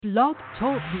Blog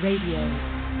Talk Radio.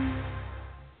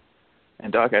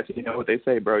 And Doc, as you know what they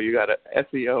say, bro, you got to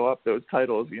SEO up those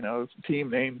titles, team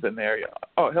names in there.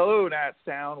 Oh, hello, Nats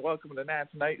Town. Welcome to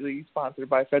Nats Nightly, sponsored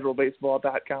by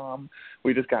federalbaseball.com.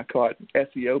 We just got caught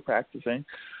SEO practicing.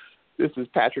 This is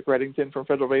Patrick Reddington from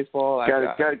Federal Baseball.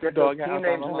 Got to get those team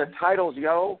names in the titles,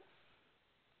 yo.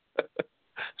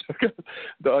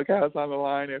 Doghouse on the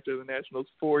line after the Nationals'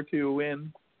 4-2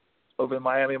 win over the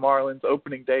Miami Marlins,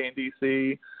 opening day in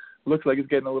D.C. Looks like it's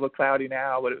getting a little cloudy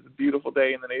now, but it was a beautiful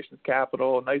day in the nation's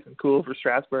capital. Nice and cool for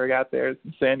Strasburg out there.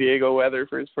 Some San Diego weather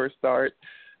for his first start.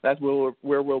 That's where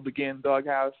we'll begin.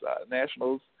 Doghouse,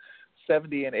 Nationals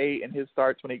 70-8 in his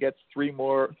starts when he gets three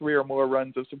or more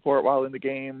runs of support while in the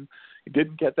game. He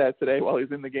didn't get that today while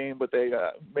he's in the game, but they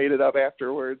made it up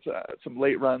afterwards. Some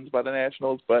late runs by the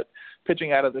Nationals, but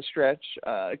pitching out of the stretch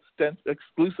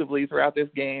exclusively throughout this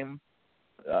game.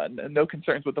 No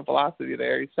concerns with the velocity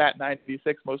there. He sat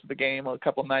 96 most of the game, a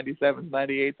couple 97s,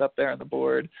 98s up there on the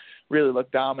board. Really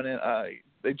looked dominant.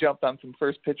 They jumped on some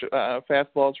first pitch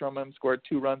fastballs from him, scored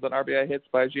 2 runs on RBI hits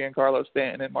by Giancarlo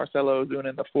Stanton and Marcelo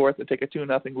Ozuna in the fourth to take a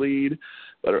 2-0 lead.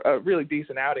 But a really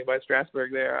decent outing by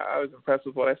Strasburg there. I was impressed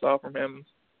with what I saw from him.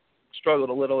 Struggled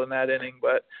a little in that inning,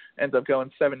 but ends up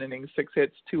going 7 innings, 6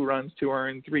 hits, 2 runs, 2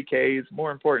 earned, 3 Ks.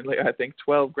 More importantly, I think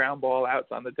 12 ground ball outs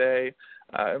on the day.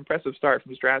 Impressive start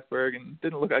from Strasburg, and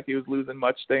didn't look like he was losing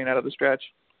much staying out of the stretch.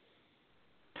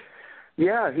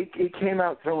 Yeah, he came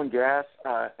out throwing gas,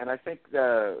 and I think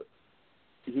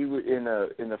he was in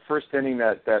the first inning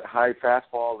that high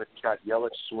fastball that got Yelich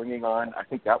swinging on. I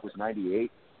think that was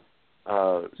 98.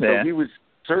 So he was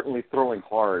certainly throwing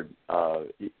hard.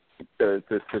 The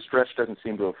stretch doesn't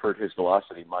seem to have hurt his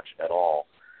velocity much at all.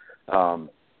 A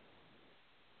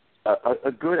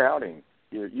good outing.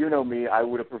 You know me, I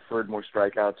would have preferred more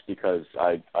strikeouts because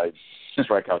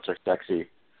strikeouts are sexy,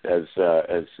 as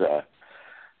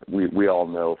we all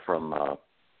know from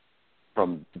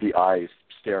the eyes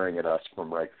staring at us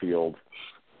from right field.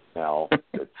 Now,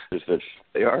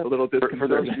 they are a little disconcerting. For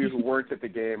those of you who weren't at the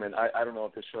game, and I don't know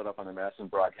if this showed up on the Masson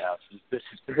broadcast, this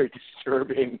is very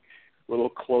disturbing. Little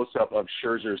close-up of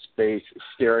Scherzer's face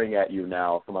staring at you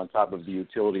now from on top of the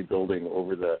utility building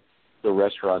over the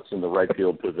restaurants in the right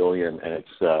field pavilion, and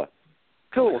it's a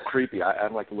little creepy.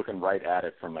 I'm like looking right at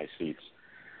it from my seats.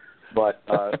 But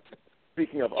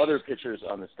speaking of other pitchers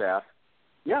on the staff,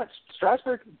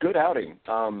 Strasburg, good outing.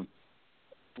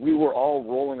 We were all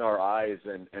rolling our eyes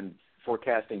and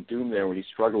forecasting doom there when he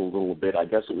struggled a little bit. I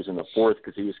guess it was in the fourth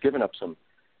because he was giving up some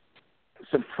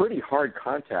pretty hard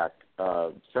contact.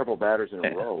 Several batters in a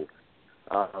row,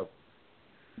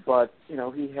 but he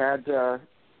had the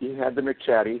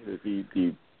McChatty.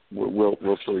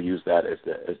 We'll still use that as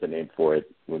the name for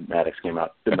it when Maddox came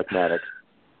out. The McMaddox,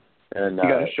 and you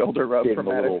got a shoulder rub from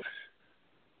Maddox.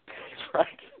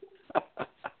 Right.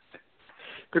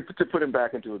 to put him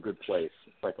back into a good place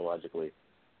psychologically,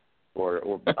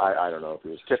 or I don't know if he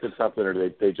was tipping something or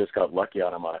they just got lucky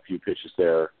on him on a few pitches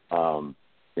there.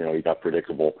 He got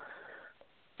predictable.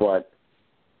 But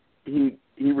he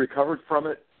recovered from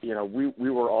it. We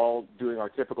were all doing our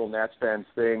typical Nats fans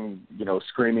thing,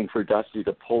 screaming for Dusty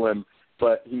to pull him,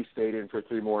 but he stayed in for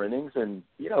 3 more innings and,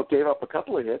 gave up a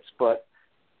couple of hits, but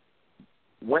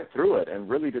went through it and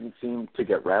really didn't seem to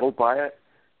get rattled by it.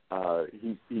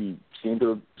 He seemed to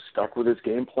have stuck with his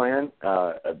game plan,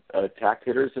 attacked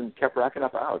hitters, and kept racking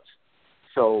up outs.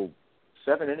 So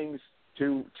 7 innings,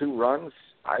 2 runs,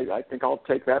 I think I'll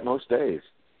take that most days.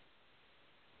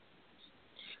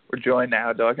 We're joined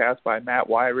now, Doghouse, by Matt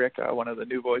Wyrick, one of the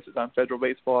new voices on Federal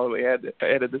Baseball we had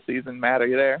ahead of the season. Matt, are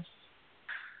you there?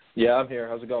 Yeah, I'm here.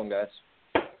 How's it going, guys?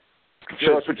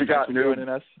 Show us what you got, for joining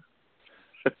us.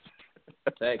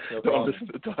 Thanks. No problem. Listen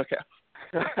to the Doghouse.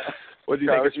 What do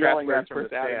you think of Strasburg's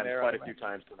first outing there? Quite a few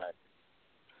times tonight.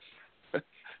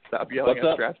 Stop yelling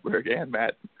at Strasburg and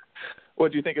Matt.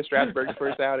 What do you think of Strasburg's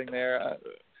first outing there?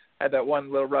 Had that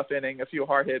one little rough inning, a few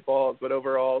hard hit balls, but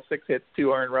overall 6 hits,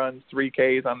 2 earned runs, 3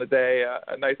 Ks on the day.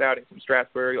 A nice outing from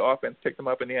Strasburg. The offense picked him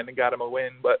up in the end and got him a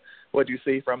win. But what do you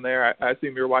see from there? I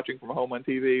assume you were watching from home on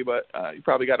TV, but you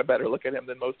probably got a better look at him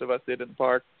than most of us did in the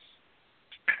park.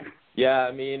 Yeah,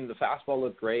 I mean, the fastball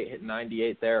looked great, hitting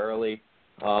 98 there early.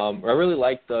 I really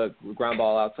liked the ground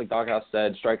ball outs. Like Doghouse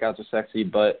said, strikeouts are sexy,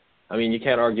 but, I mean, you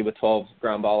can't argue with 12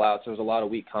 ground ball outs. There was a lot of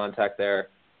weak contact there.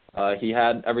 He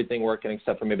had everything working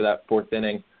except for maybe that 4th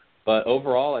inning. But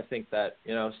overall, I think that,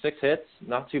 6 hits,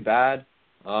 not too bad.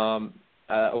 I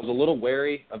was a little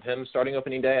wary of him starting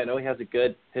opening day. I know he has a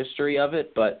good history of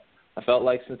it, but I felt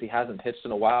like since he hasn't pitched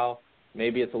in a while,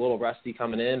 maybe it's a little rusty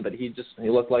coming in, but he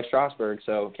looked like Strasburg,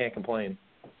 so can't complain.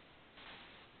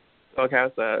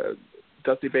 Doghouse,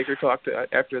 Dusty Baker talked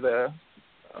after the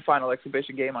final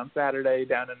exhibition game on Saturday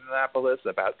down in Annapolis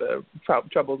about the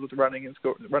troubles with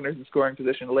runners in scoring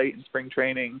position late in spring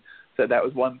training. Said that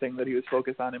was one thing that he was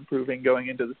focused on improving going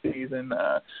into the season.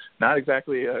 Not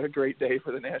exactly a great day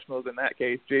for the Nationals in that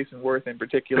case. Jason Worth in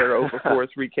particular, 0 for 4,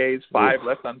 3 Ks, 5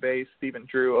 left on base. Stephen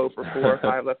Drew, 0 for 4,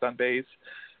 5 left on base.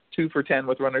 2 for 10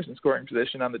 with runners in scoring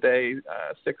position on the day,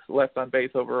 6 left on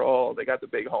base overall. They got the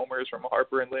big homers from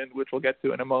Harper and Lind, which we'll get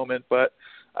to in a moment. But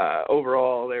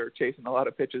overall, they were chasing a lot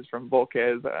of pitches from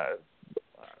Volquez.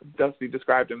 Dusty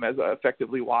described him as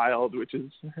effectively wild, which is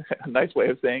a nice way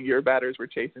of saying your batters were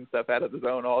chasing stuff out of the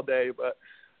zone all day. But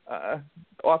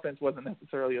offense wasn't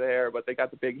necessarily there, but they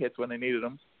got the big hits when they needed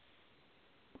them.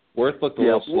 Worth looked a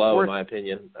little slow, in my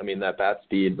opinion. I mean, that bat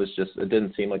speed was just – it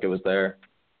didn't seem like it was there.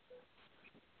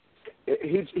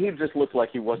 He just looked like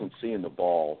he wasn't seeing the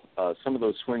ball. Some of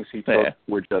those swings he took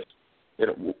were just,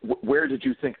 where did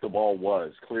you think the ball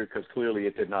was? Because clearly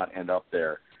it did not end up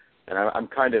there. And I'm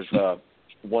kind of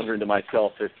wondering to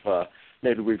myself if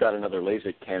maybe we've got another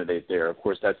LASIK candidate there. Of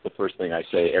course, that's the first thing I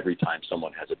say every time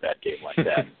someone has a bad game like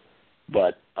that.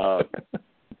 But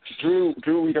Drew,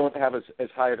 we don't have as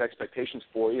high of expectations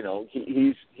for. You know,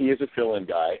 he is a fill-in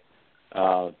guy.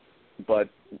 But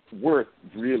Worth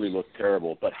really looked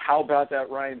terrible. But how about that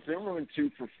Ryan Zimmerman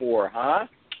 2 for 4, huh?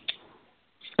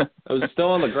 It was still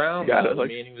on the ground. I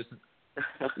mean, he was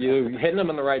you hitting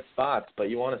him in the right spots, but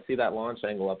you want to see that launch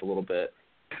angle up a little bit.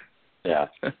 Yeah.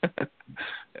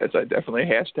 Yes, I definitely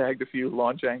hashtagged a few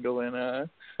launch angle and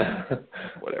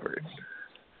whatever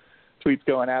tweets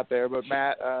going out there. But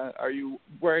Matt, are you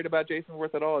worried about Jason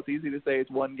Worth at all? It's easy to say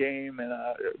it's one game, and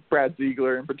Brad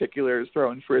Ziegler in particular is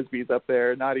throwing frisbees up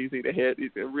there. Not easy to hit. He's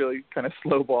really kind of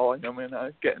slow balling them and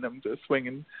getting them to swing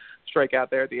and strike out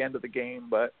there at the end of the game.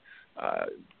 But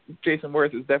Jason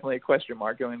Worth is definitely a question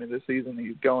mark going into this season.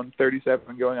 He's going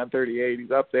 37, going on 38.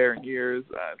 He's up there in years.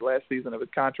 The last season of his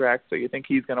contract, so you think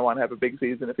he's going to want to have a big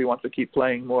season if he wants to keep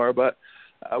playing more. But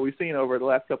we've seen over the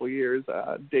last couple of years,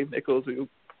 Dave Nichols, who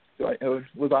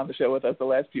was on the show with us the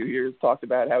last few years, talked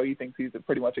about how he thinks he's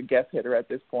pretty much a guess hitter at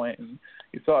this point, and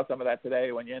you saw some of that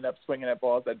today when you end up swinging at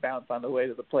balls that bounce on the way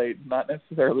to the plate. Not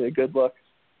necessarily a good look.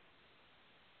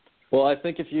 Well, I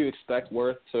think if you expect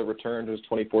Worth to return to his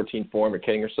 2014 form, you're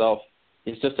kidding yourself.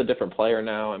 He's just a different player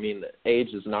now. I mean, age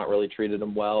has not really treated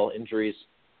him well. Injuries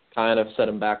kind of set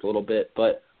him back a little bit,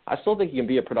 but I still think he can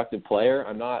be a productive player.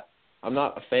 I'm not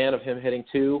a fan of him hitting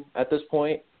 2 at this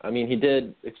point. I mean, he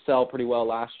did excel pretty well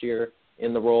last year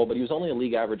in the role, but he was only a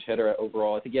league average hitter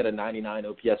overall. I think he had a 99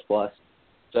 OPS plus.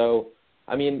 So,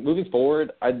 I mean, moving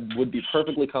forward, I would be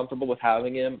perfectly comfortable with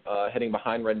having him hitting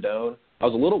behind Rendon. I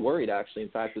was a little worried, actually, in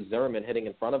fact, with Zimmerman hitting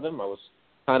in front of him. I was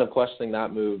kind of questioning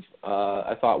that move.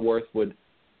 I thought Worth would,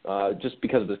 just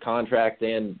because of his contract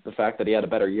and the fact that he had a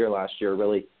better year last year,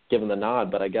 really give him the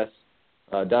nod, but I guess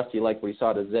Dusty liked what he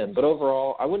saw to Zim. But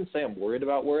overall, I wouldn't say I'm worried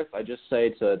about Worth. I just say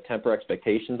to temper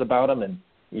expectations about him, and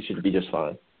you should be just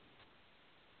fine.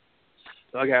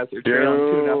 Dugouts are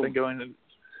trailing 2-0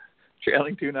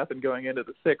 going into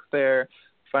the 6th there.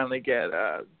 Finally get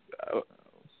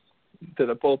to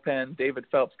the bullpen. David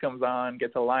Phelps comes on,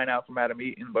 gets a line out from Adam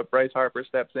Eaton, but Bryce Harper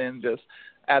steps in, just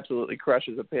absolutely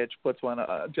crushes a pitch, puts one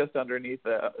just underneath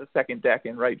the second deck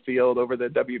in right field over the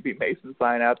W.B. Mason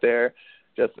sign out there.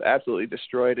 Just absolutely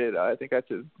destroyed it. I think that's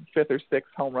his 5th or 6th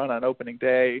home run on opening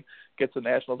day, gets the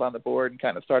Nationals on the board and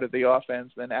kind of started the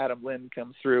offense. Then Adam Lind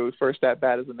comes through, first at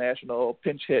bat as a National,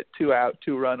 pinch hit, 2-out,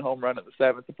 2-run home run in the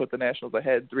 7th to put the Nationals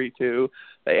ahead 3-2.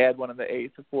 They add one in the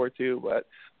 8th to 4-2, but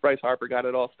Bryce Harper got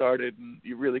it all started, and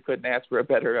you really couldn't ask for a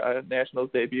better Nationals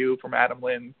debut from Adam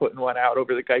Lind, putting one out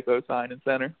over the Geico sign in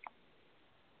center.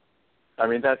 I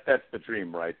mean, that's the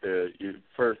dream, right?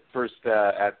 First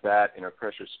at bat in a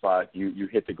pressure spot, you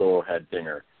hit the go-ahead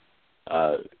dinger.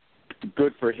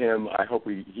 Good for him. I hope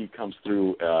he comes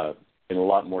through in a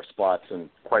lot more spots. And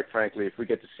quite frankly, if we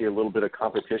get to see a little bit of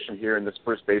competition here in this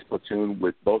first base platoon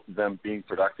with both of them being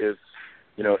productive,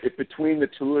 you know, if between the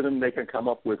two of them they can come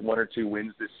up with 1 or 2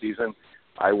 wins this season,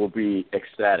 I will be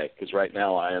ecstatic. Because right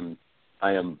now I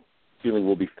am feeling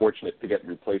we'll be fortunate to get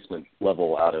replacement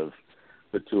level out of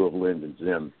the two of Lind and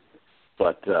Zim.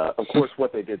 But, of course,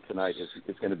 what they did tonight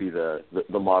is going to be the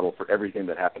model for everything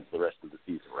that happens the rest of the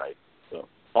season, right? So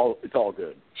it's all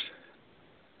good.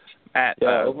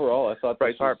 Overall, I thought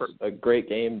Bryce Harper was a great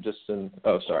game. Go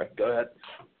ahead.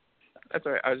 That's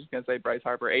all right. I was just going to say Bryce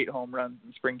Harper, 8 home runs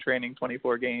in spring training,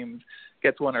 24 games,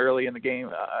 gets one early in the game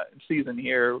season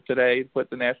here today, put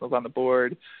the Nationals on the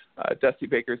board. Dusty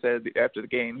Baker said after the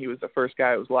game he was the first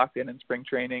guy who was locked in spring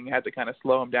training, had to kind of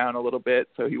slow him down a little bit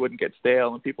so he wouldn't get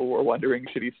stale, and people were wondering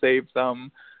should he save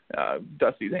some.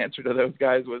 Dusty's answer to those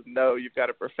guys was no. You've got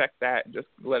to perfect that and just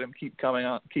let him keep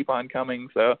on coming.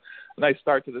 So a nice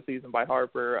start to the season by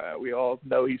Harper. We all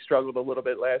know he struggled a little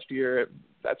bit last year.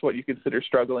 That's what you consider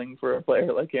struggling for a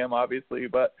player like him, obviously,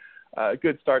 but a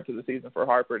good start to the season for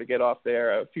Harper to get off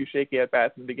there. A few shaky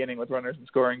at-bats in the beginning with runners in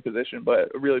scoring position,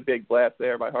 but a really big blast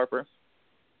there by Harper.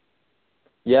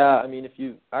 Yeah, I mean, if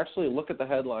you actually look at the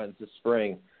headlines this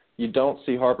spring, you don't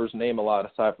see Harper's name a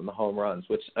lot aside from the home runs,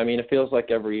 which, I mean, it feels like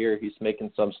every year he's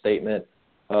making some statement,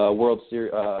 World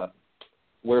Series,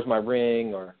 where's my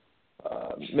ring, or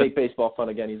make baseball fun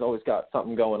again. He's always got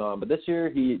something going on. But this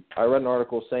year, I read an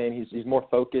article saying he's more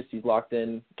focused, he's locked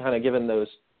in, kind of given those,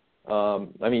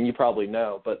 I mean, you probably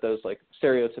know, but those, like,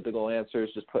 stereotypical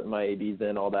answers, just putting my ABs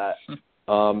in, all that.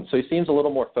 So he seems a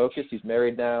little more focused. He's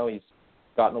married now. He's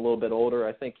gotten a little bit older.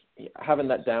 I think having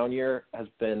that down year has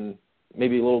been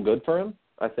maybe a little good for him.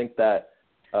 I think that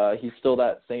he's still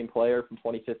that same player from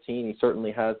 2015. He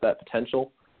certainly has that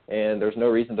potential, and there's no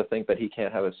reason to think that he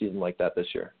can't have a season like that this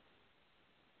year.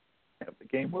 Yeah, the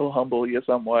game will humble you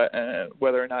somewhat.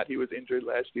 Whether or not he was injured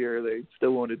last year, they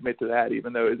still won't admit to that,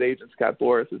 even though his agent, Scott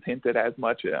Boras, has hinted as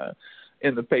much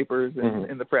in the papers and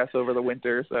in the press over the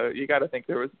winter. So you got to think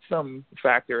there was some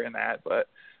factor in that, but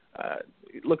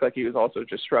it looked like he was also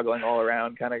just struggling all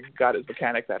around, kind of got his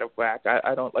mechanics out of whack.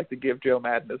 I don't like to give Joe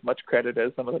Madden as much credit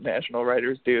as some of the national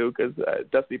writers do, because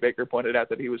Dusty Baker pointed out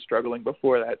that he was struggling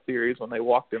before that series when they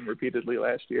walked him repeatedly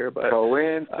last year. But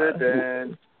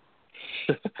coincidence.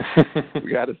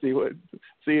 We got to see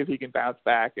if he can bounce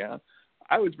back.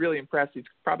 I was really impressed. He's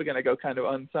probably going to go kind of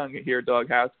unsung here,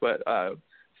 Doghouse, but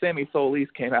Sammy Solis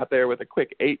came out there with a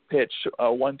quick 8-pitch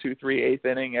 1-2-3 8th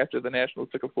inning after the Nationals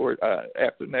took the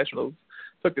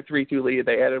 3-2 lead.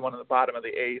 They added one in the bottom of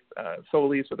the 8th.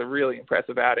 Solis with a really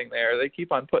impressive outing there. They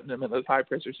keep on putting him in those high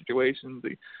pressure situations.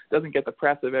 He doesn't get the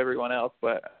press of everyone else,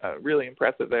 but really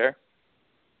impressive there.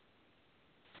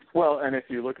 Well, and if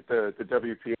you look at the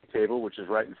WPA table, which is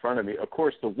right in front of me, of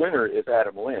course the winner is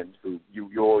Adam Lind, who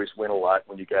you always win a lot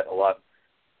when you get a lot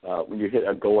when you hit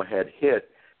a go-ahead hit.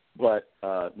 But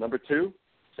number 2,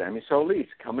 Sammy Solis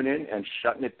coming in and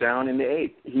shutting it down in the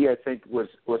 8th. He, I think, was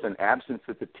an absence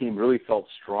that the team really felt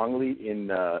strongly in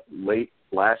late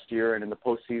last year and in the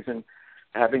postseason.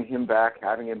 Having him back,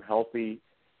 having him healthy,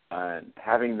 and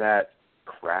having that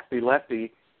crafty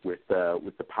lefty with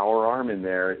the power arm in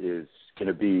there is going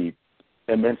to be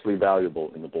immensely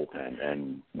valuable in the bullpen,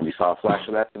 and we saw a flash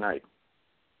of that tonight.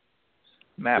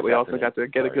 Matt, we also got to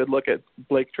get a good look at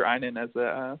Blake Treinen as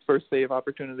a first save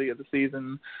opportunity of the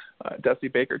season. Dusty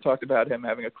Baker talked about him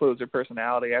having a closer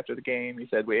personality after the game. He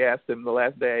said we asked him the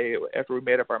last day after we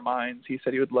made up our minds. He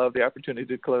said he would love the opportunity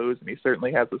to close, and he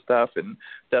certainly has the stuff. And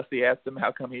Dusty asked him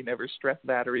how come he never stressed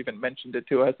that or even mentioned it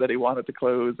to us that he wanted to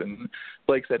close. And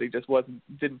Blake said he just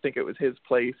didn't think it was his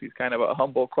place. He's kind of a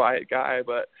humble, quiet guy,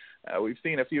 but we've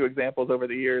seen a few examples over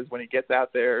the years when he gets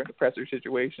out there in the pressure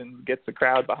situations, gets the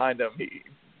crowd behind him.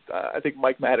 I think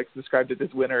Mike Maddox described it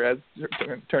this winter as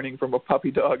turning from a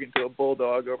puppy dog into a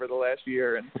bulldog over the last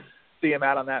year. And see him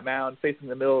out on that mound facing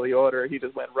the middle of the order, he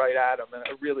just went right at him. And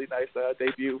a really nice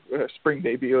spring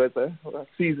debut, as a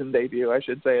season debut, I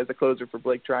should say, as a closer for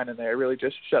Blake Treinen there. Really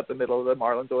just shut the middle of the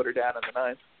Marlins order down in the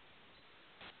 9th.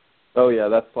 Oh, yeah,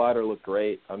 that slider looked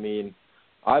great. I mean,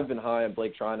 I've been high on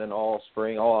Blake Treinen all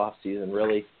spring, all off season,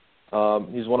 really.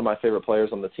 He's one of my favorite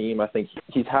players on the team. I think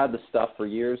he's had the stuff for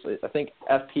years. I think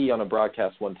FP on a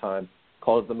broadcast one time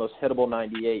called it the most hittable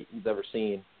 98 he's ever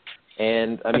seen.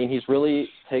 And, I mean, he's really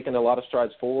taken a lot of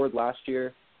strides forward last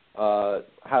year,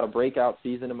 had a breakout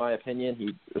season, in my opinion.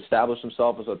 He established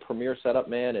himself as a premier setup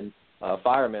man and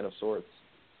fireman of sorts.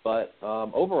 But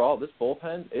overall, this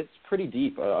bullpen, it's pretty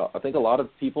deep. I think a lot of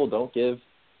people don't give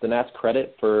the Nats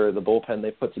credit for the bullpen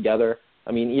they put together.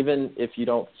 I mean, even if you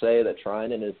don't say that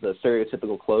Treinen is the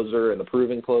stereotypical closer and the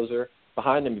proven closer,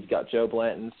 behind him you've got Joe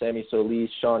Blanton, Sammy Solis,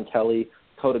 Sean Kelly,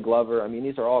 Coda Glover. I mean,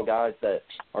 these are all guys that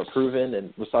are proven,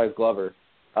 and besides Glover,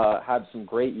 had some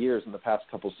great years in the past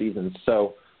couple seasons.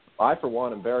 So I, for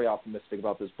one, am very optimistic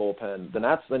about this bullpen. The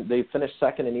Nats, they finished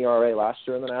second in ERA last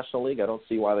year in the National League. I don't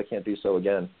see why they can't do so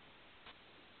again.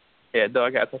 Yeah,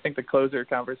 Doghouse, I think the closer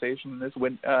conversation this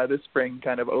spring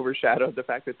kind of overshadowed the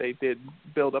fact that they did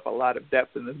build up a lot of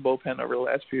depth in this bullpen over the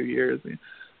last few years.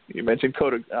 You mentioned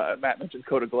Matt mentioned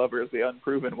Coda Glover as the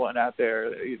unproven one out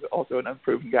there. He's also an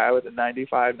unproven guy with a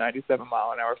 95,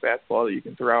 97-mile-an-hour fastball that you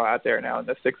can throw out there now in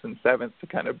the 6th and 7th to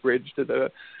kind of bridge to the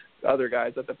other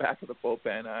guys at the back of the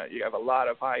bullpen. You have a lot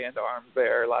of high-end arms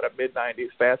there, a lot of mid-90s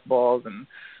fastballs, and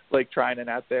Blake Treinen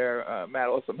out there. Matt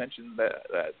also mentioned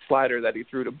that slider that he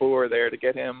threw to Boer there to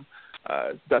get him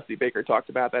Dusty Baker talked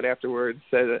about that afterwards,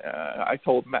 said, I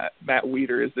told Matt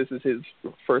Wieters this is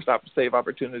his first save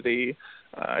opportunity.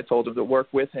 I told him to work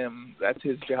with him. That's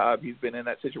his job. He's been in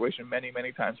that situation many,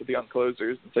 many times with young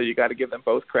closers. And so you got to give them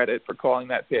both credit for calling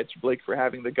that pitch, Blake for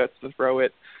having the guts to throw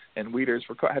it, and Wieters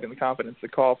for having the confidence to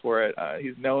call for it.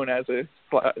 He's known as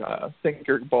a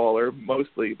sinker baller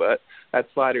mostly, but that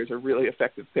slider is a really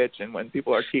effective pitch. And when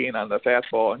people are keen on the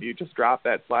fastball and you just drop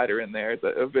that slider in there, it's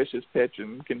a vicious pitch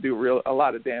and can do a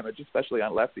lot of damage, especially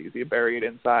on lefties. You bury it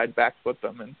inside, back foot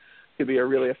them, and could be a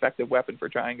really effective weapon for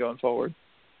Treinen going forward.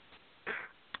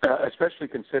 Especially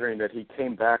considering that he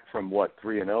came back from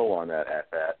 3-0 on that at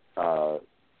bat.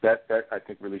 That I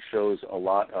think really shows a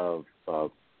lot of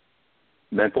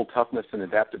mental toughness and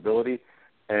adaptability.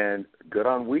 And good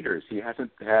on Wieters. He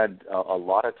hasn't had a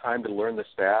lot of time to learn the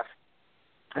staff.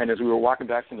 And as we were walking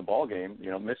back from the ball game,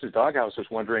 Mrs. Doghouse was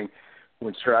wondering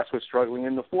when Strass was struggling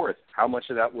in the fourth, how much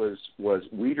of that was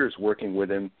Wieters working with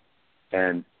him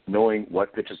and knowing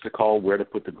what pitches to call, where to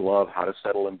put the glove, how to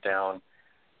settle him down.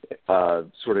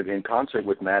 Sort of in concert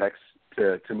with Maddox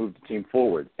to move the team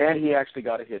forward. And he actually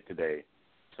got a hit today.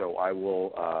 So I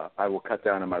will cut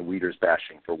down on my Wieters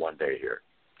bashing for one day here.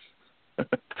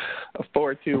 A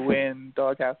 4-2 win.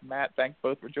 Doghouse Matt, thanks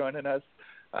both for joining us.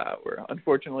 We're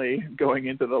unfortunately going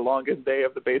into the longest day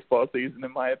of the baseball season,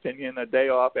 in my opinion. A day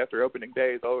off after opening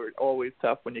day is always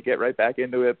tough when you get right back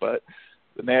into it, but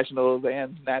the Nationals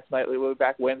and Nats Nightly will be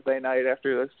back Wednesday night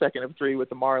after the second of three with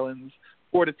the Marlins.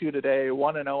 4-2 today,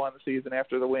 1-0 on the season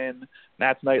after the win.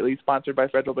 Nats Nightly, sponsored by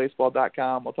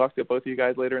FederalBaseball.com. We'll talk to both of you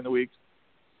guys later in the week.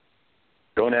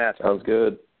 Go Nats. Sounds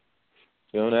good.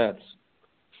 Go Nats.